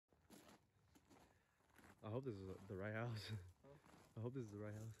I hope this is the right house. I hope this is the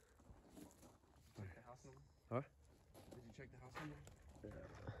right house. Check the house number? Huh? Did you check the house number? Yeah.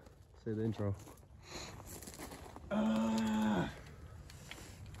 Say the intro.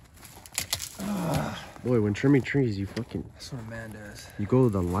 Boy, when trimming trees, you fucking... That's what a man does. You go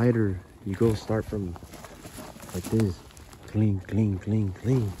the lighter. You go start from like this. Clean, clean, clean,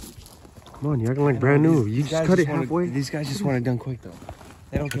 clean. Come on, you're acting like brand new. You just cut it halfway. These guys just want it done quick, though.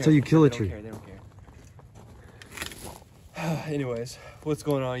 They don't care. Until you kill a tree. They don't care. Anyways, what's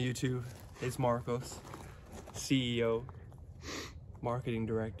going on, YouTube? It's Marcos, CEO, marketing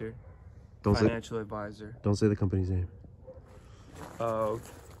director, financial advisor. Don't say the company's name.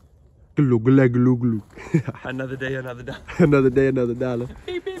 Another day, another dollar. Another day, another dollar.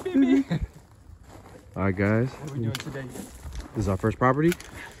 Beep, beep, beep, beep. All right, guys. What are we doing today? This is our first property.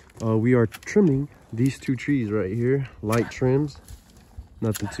 We are trimming these two trees right here. Light trims,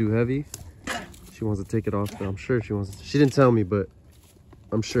 nothing too heavy. She wants to take it off. I'm sure she wants to. She didn't tell me, but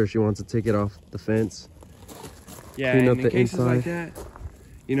I'm sure she wants to take it off the fence. Yeah, clean up in the cases inside. like that,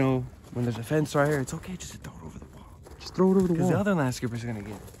 you know, when there's a fence right here, it's okay just to throw it over the wall. Just throw it over the wall. Because the other landscapers are gonna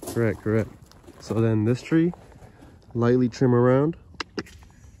get it. Correct, correct. So then this tree, lightly trim around.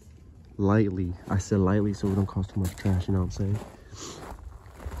 Lightly. I said lightly so we don't cause too much trash, you know what I'm saying?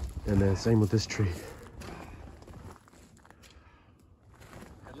 And then same with this tree.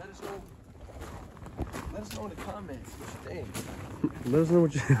 And let us know in the comments what you think. Let us know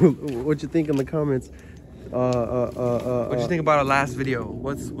what you think in the comments. What you think about our last video?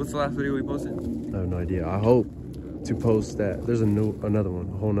 What's the last video we posted? I have no idea. I hope to post that. There's another one,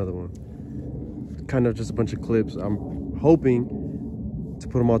 a whole nother one. Kind of just a bunch of clips. I'm hoping to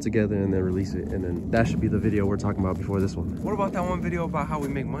put them all together and then release it, and then that should be the video we're talking about before this one. What about that one video about how we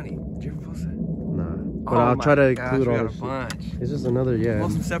make money? Did you ever post that? Nah, but Oh I'll try to gosh, include we all got the a bunch. It's just another, yeah.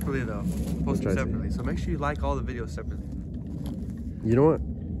 Post them separately though. Post them try to. separately. So make sure you like all the videos separately. You know what?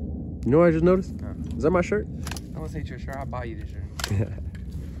 You know what I just noticed? Is that my shirt? I want to say your shirt. I'll buy you this shirt.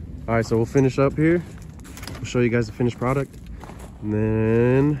 All right, so we'll finish up here. We'll show you guys the finished product, and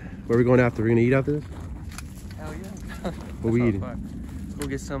then where are we going after? We're gonna eat after this? Hell yeah. What we eating? Let's go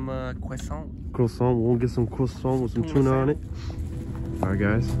get some croissant. Croissant. We'll get some croissant with some tuna on it. All right,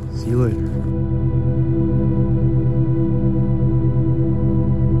 guys. See you later.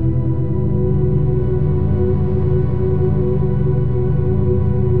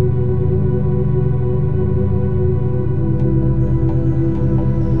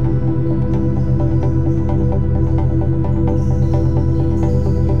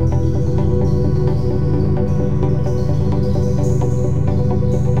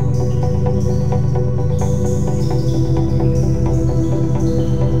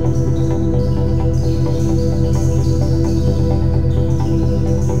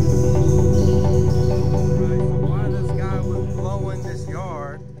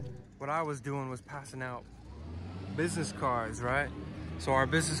 Passing out business cards, right? So our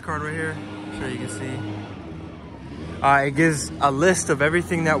business card right here, I'm sure you can see, it gives a list of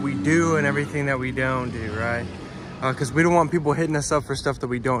everything that we do and everything that we don't do, right? Because we don't want people hitting us up for stuff that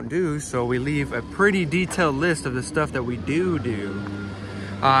we don't do, so we leave a pretty detailed list of the stuff that we do.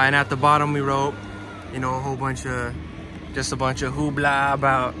 And at the bottom we wrote, you know, just a bunch of hoopla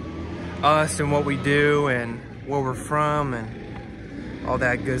about us and what we do and where we're from and all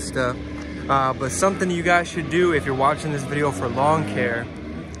that good stuff. But something you guys should do if you're watching this video for LawnCare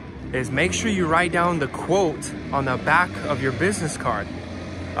is make sure you write down the quote on the back of your business card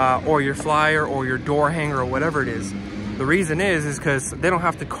or your flyer or your door hanger or whatever it is. The reason is because they don't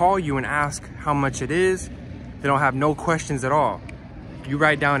have to call you and ask how much it is. They don't have no questions at all. You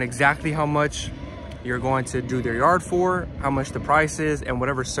write down exactly how much you're going to do their yard for, how much the price is, and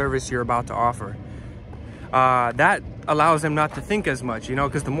whatever service you're about to offer. That allows them not to think as much, you know,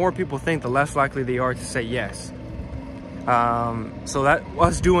 because the more people think, the less likely they are to say yes. So that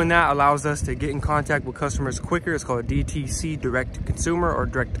us doing that allows us to get in contact with customers quicker. It's called DTC, direct to consumer or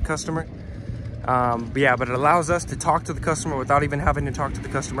direct to customer. But it allows us to talk to the customer without even having to talk to the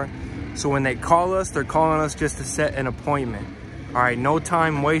customer. So when they call us, they're calling us just to set an appointment. All right, no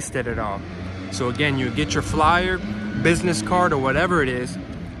time wasted at all. So again, you get your flyer, business card, or whatever it is.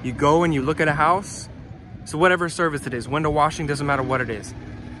 You go and you look at a house. So whatever service it is, window washing, doesn't matter what it is.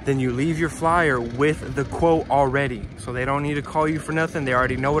 Then you leave your flyer with the quote already. So they don't need to call you for nothing. They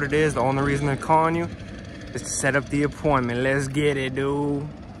already know what it is. The only reason they're calling you is to set up the appointment. Let's get it, dude.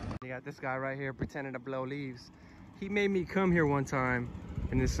 You got this guy right here pretending to blow leaves. He made me come here one time,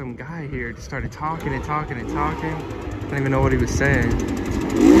 and there's some guy here just started talking and talking and talking. I don't even know what he was saying.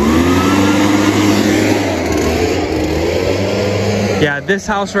 Yeah, this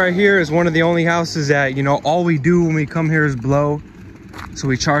house right here is one of the only houses that, you know, all we do when we come here is blow. So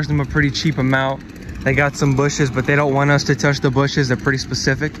we charge them a pretty cheap amount. They got some bushes, but they don't want us to touch the bushes. They're pretty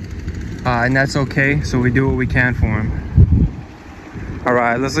specific. And that's okay. So we do what we can for them. All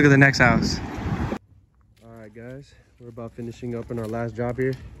right, let's look at the next house. All right, guys, we're about finishing up in our last job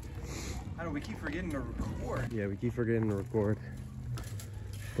here. I know we keep forgetting to record. Yeah, we keep forgetting to record.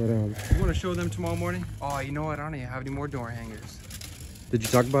 But you want to show them tomorrow morning? Oh, you know what? I don't even have any more door hangers. Did you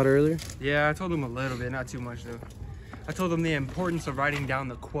talk about it earlier? Yeah, I told them a little bit, not too much though. I told them the importance of writing down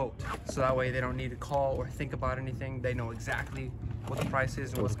the quote, so that way they don't need to call or think about anything. They know exactly what the price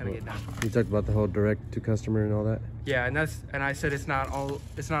is and what's gonna get done. You talked about the whole direct to customer and all that. Yeah, and I said it's not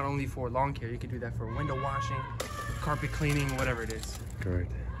only for lawn care. You can do that for window washing, carpet cleaning, whatever it is. Correct.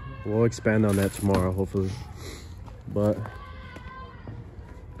 We'll expand on that tomorrow, hopefully. But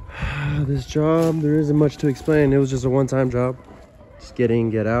this job, there isn't much to explain. It was just a one-time job. Just get in,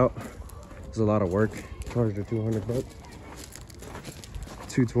 get out. It's a lot of work. Charged her 200 bucks.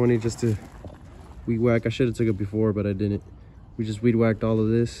 220 just to weed whack. I should have took it before, but I didn't. We just weed whacked all of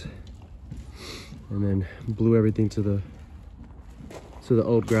this and then blew everything to the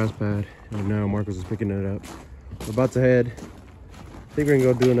old grass pad. And now Marcos is picking it up. We're about to head. I think we're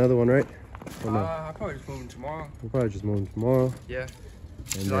gonna go do another one, right? Or no? I'll probably just move them tomorrow. We'll probably just move them tomorrow. Yeah.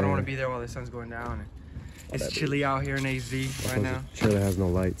 Because I don't want to be there while the sun's going down. It's chilly out here in AZ right now. Trailer has no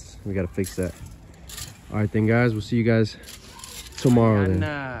lights. We gotta fix that. All right, then, guys. We'll see you guys tomorrow.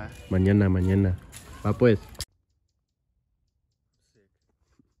 Mañana. Then. Mañana. Va pues.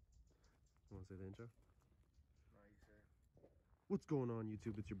 Want to say the intro? What's going on,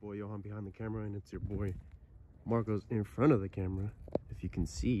 YouTube? It's your boy Johan behind the camera, and it's your boy Marcos in front of the camera. If you can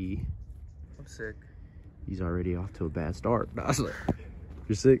see, I'm sick. He's already off to a bad start.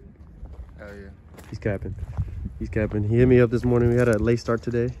 You're sick? Hell yeah. He's capping. He's capping. He hit me up this morning. We had a late start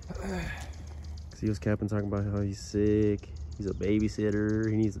today. He was capping, talking about how he's sick. He's a babysitter.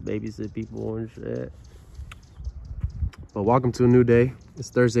 He needs to babysit people and shit. But welcome to a new day. It's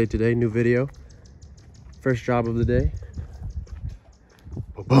Thursday today. New video. First job of the day.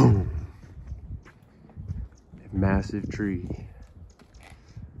 Boom. A massive tree.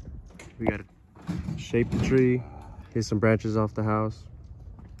 We gotta shape the tree. Get some branches off the house.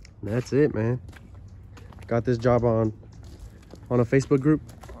 And that's it, man. Got this job on a Facebook group.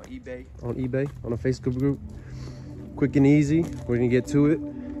 On eBay, on a Facebook group. Quick and easy. We're gonna get to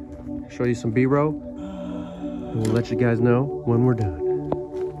it. Show you some B-roll. And we'll let you guys know when we're done.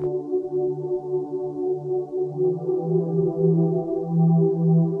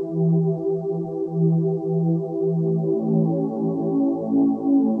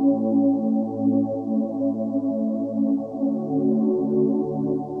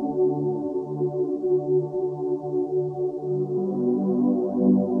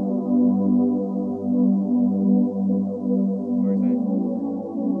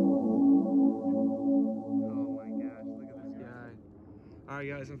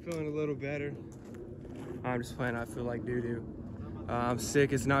 Guys, I'm feeling a little better. I'm just playing. I feel like doo-doo. I'm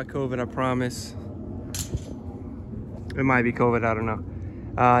sick. It's not COVID, I promise. It might be COVID, I don't know.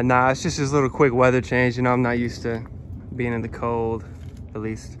 Nah, it's just this little quick weather change. You know, I'm not used to being in the cold, at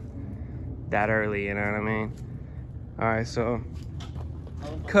least that early, you know what I mean? All right, so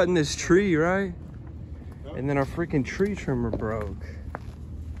cutting this tree, right? And then our freaking tree trimmer broke.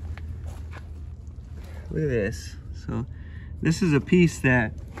 Look at this. So this is a piece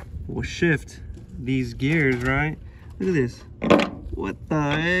that will shift these gears, right? Look at this. What the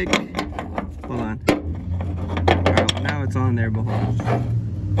heck? Hold on. Right, now it's on there, but hold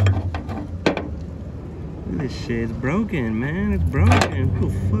on. Look at this shit. It's broken, man. It's broken. Who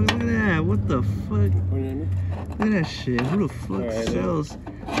the fuck? Look at that. What the fuck? Look at that shit. Who the fuck sells?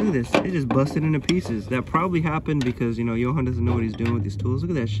 Look at this. It just busted into pieces. That probably happened because, you know, Johan doesn't know what he's doing with these tools. Look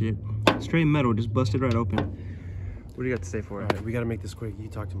at that shit. Straight metal. Just busted right open. What do you got to say for it? Right, we got to make this quick. You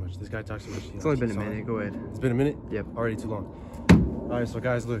talk too much. This guy talks too much. It's only been a minute. Go ahead. It's been a minute? Yep. Already too long. All right, so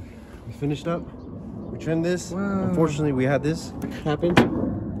guys, look. We finished up. We trimmed this. Wow. Unfortunately, we had this happen.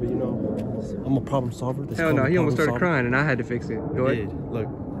 But, you know, I'm a problem solver. Hell no. He almost started crying, and I had to fix it. Go ahead. Look,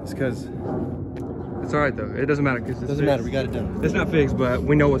 it's because... It's all right, though. It doesn't matter. It doesn't matter. We got it done. It's not fixed, but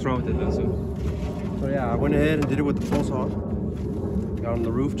we know what's wrong with it, though. So yeah, I went ahead and did it with the pole saw. Got on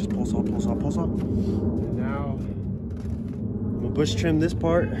the roof, just pole saw, pole saw, pole saw. And now... I'm gonna bush trim this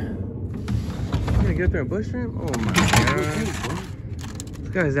part. You gonna get up there and bush trim? Oh my god. This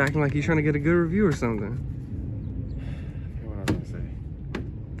guy's acting like he's trying to get a good review or something. What I was gonna say.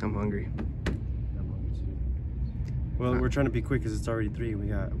 I'm hungry. Well, we're trying to be quick because it's already 3. We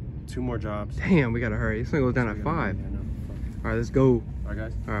got 2 more jobs. Damn, we gotta hurry. This thing goes down at 5. Yeah, All right, let's go. All right,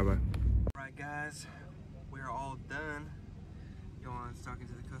 guys. All right, bye. All right, guys, we're all done. Yohan's talking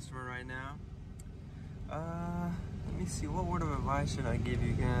to the customer right now. Let me see, what word of advice should I give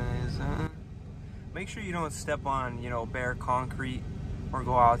you guys? Make sure you don't step on, you know, bare concrete, or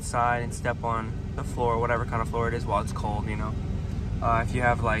go outside and step on the floor, whatever kind of floor it is, while it's cold, you know. If you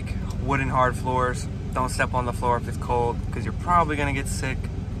have like wooden hard floors, don't step on the floor if it's cold, because you're probably gonna get sick.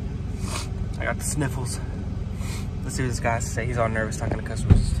 I got the sniffles. Let's see what this guy has to say. He's all nervous talking to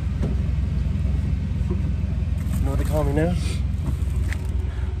customers. You know what they call me now?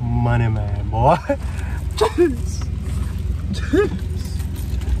 Money man, boy.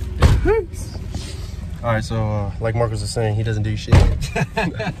 All right, so like Marcus was saying, he doesn't do shit. What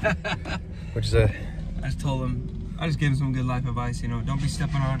you say? I just told him, I just gave him some good life advice, you know, don't be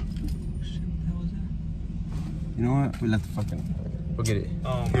stepping on. Shit, what the hell was that? You know what? We left the fucking. Go get it.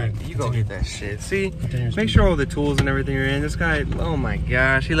 Oh my, you go get that shit. See, make sure all the tools and everything are in. This guy, oh my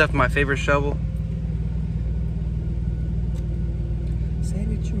gosh, he left my favorite shovel. Say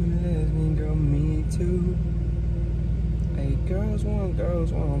that you love me, girl, me too. Hey, girls want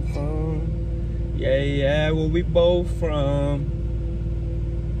fun. Yeah, where we both from.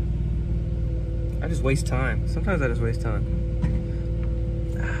 I just waste time. Sometimes I just waste time.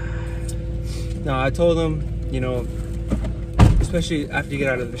 No, I told him, you know, especially after you get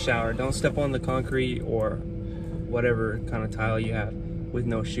out of the shower, don't step on the concrete or whatever kind of tile you have with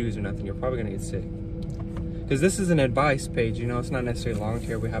no shoes or nothing. You're probably gonna get sick. Because this is an advice page, you know, it's not necessarily lawn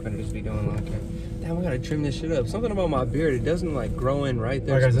care. We happen to just be doing lawn care. Damn, I gotta trim this shit up. Something about my beard, it doesn't like grow in right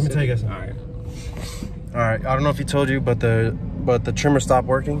there. All right, guys, let me tell you guys something. All right, I don't know if he told you, but the trimmer stopped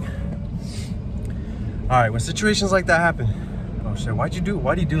working. All right, when situations like that happen, oh shit, why do you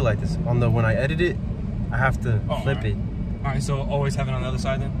do like this? When I edit it, I have to flip it. All right, so always have it on the other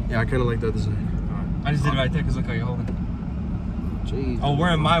side then? Yeah, I kind of like the other side. Right. I just did it right there because look how you're holding. Jeez. Oh,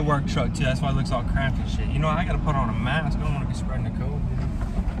 we're in my work truck too. That's why it looks all cramped and shit. You know, I gotta put on a mask. I don't want to be spreading the COVID.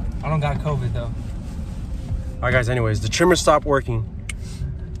 I don't got COVID though. All right, guys. Anyways, the trimmer stopped working.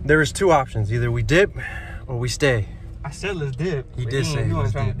 There is two options: either we dip or we stay. I said let's dip. He did say you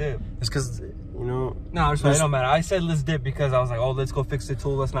let's trying dip. to dip. It's because you know. No, it don't matter. I said let's dip because I was like, oh, let's go fix the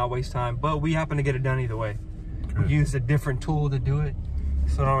tool. Let's not waste time. But we happen to get it done either way. We used a different tool to do it,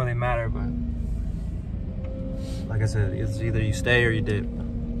 so it don't really matter. But like I said, it's either you stay or you dip.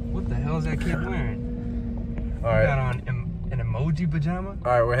 What the hell is that kid wearing? All right. Got on an emoji pajama?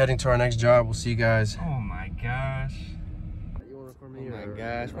 All right, we're heading to our next job. We'll see you guys. Oh my gosh. You want to record me? Oh my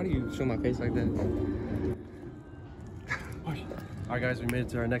gosh. Why do you show my face like that? All right, guys, we made it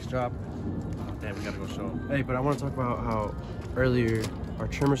to our next job. Oh, damn, we gotta go show them. Hey, but I want to talk about how earlier our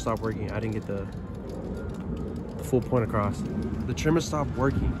trimmer stopped working. I didn't get the full point across. The trimmer stopped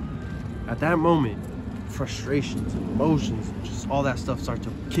working. At that moment, frustrations, emotions, just all that stuff start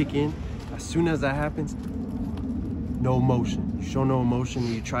to kick in. As soon as that happens, no emotion. You show no emotion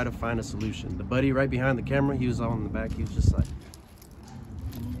and you try to find a solution. The buddy right behind the camera, he was on the back, he was just like,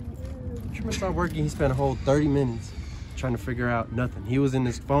 trimmer stopped working. He spent a whole 30 minutes trying to figure out nothing. He was in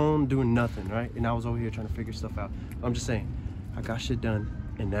his phone doing nothing, right? And I was over here trying to figure stuff out. I'm just saying, I got shit done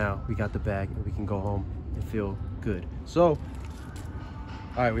and now we got the bag and we can go home and feel good. So, all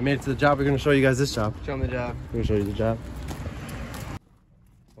right, we made it to the job. We're gonna show you guys this job. Show them the job. We're gonna show you the job.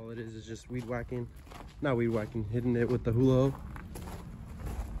 All it is just weed whacking. Not weed whacking, hitting it with the hula.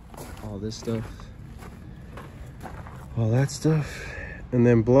 All this stuff. All that stuff. And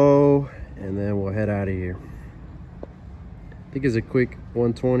then blow, and then we'll head out of here. I think it's a quick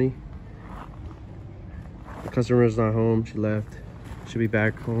 120. The customer's not home, she left. She'll be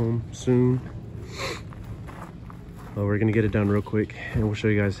back home soon. But we're gonna get it done real quick and we'll show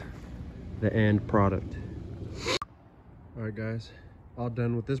you guys the end product. All right, guys, all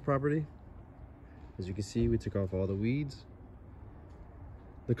done with this property. As you can see, we took off all the weeds.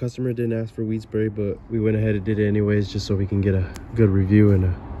 The customer didn't ask for weed spray, but we went ahead and did it anyways, just so we can get a good review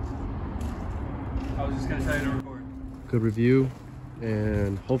and I was just gonna tell you to record. Good review,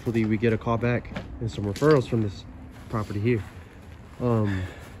 and hopefully we get a call back and some referrals from this property here. You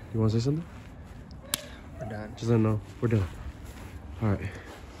want to say something? We're done. Just let them know we're done. All right,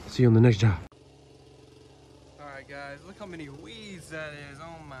 see you on the next job. All right, guys, look how many weeds that is.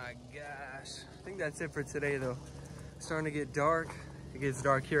 Oh my gosh. I think that's it for today, though. It's starting to get dark. It gets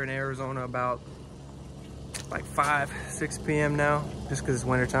dark here in Arizona about like 6 p.m. now, just because it's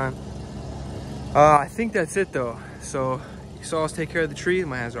winter time. I think that's it, though. So you saw us take care of the tree.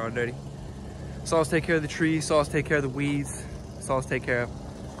 My hands are all dirty. Saw us take care of the tree. Saw us take care of the weeds. Saw us take care of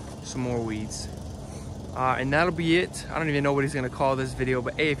some more weeds. And that'll be it. I don't even know what he's gonna call this video,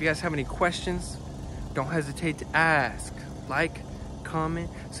 but hey, if you guys have any questions, don't hesitate to ask. like, comment,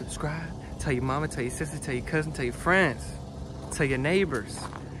 subscribe. Tell your mama, tell your sister, tell your cousin, tell your friends, tell your neighbors.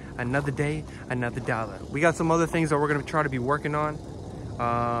 Another day, another dollar. We got some other things that we're gonna try to be working on.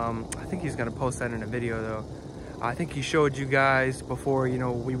 I think he's gonna post that in a video though. I think he showed you guys before, you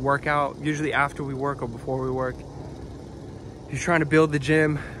know, we work out, usually after we work or before we work. He's trying to build the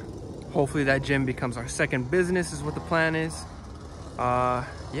gym. Hopefully that gym becomes our second business is what the plan is.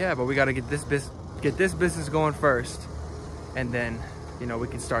 Yeah, but we gotta get this business going first. And then, you know, we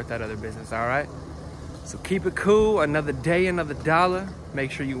can start that other business, all right? So keep it cool, another day, another dollar.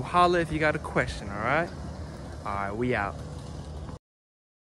 Make sure you holler if you got a question, all right? All right, we out.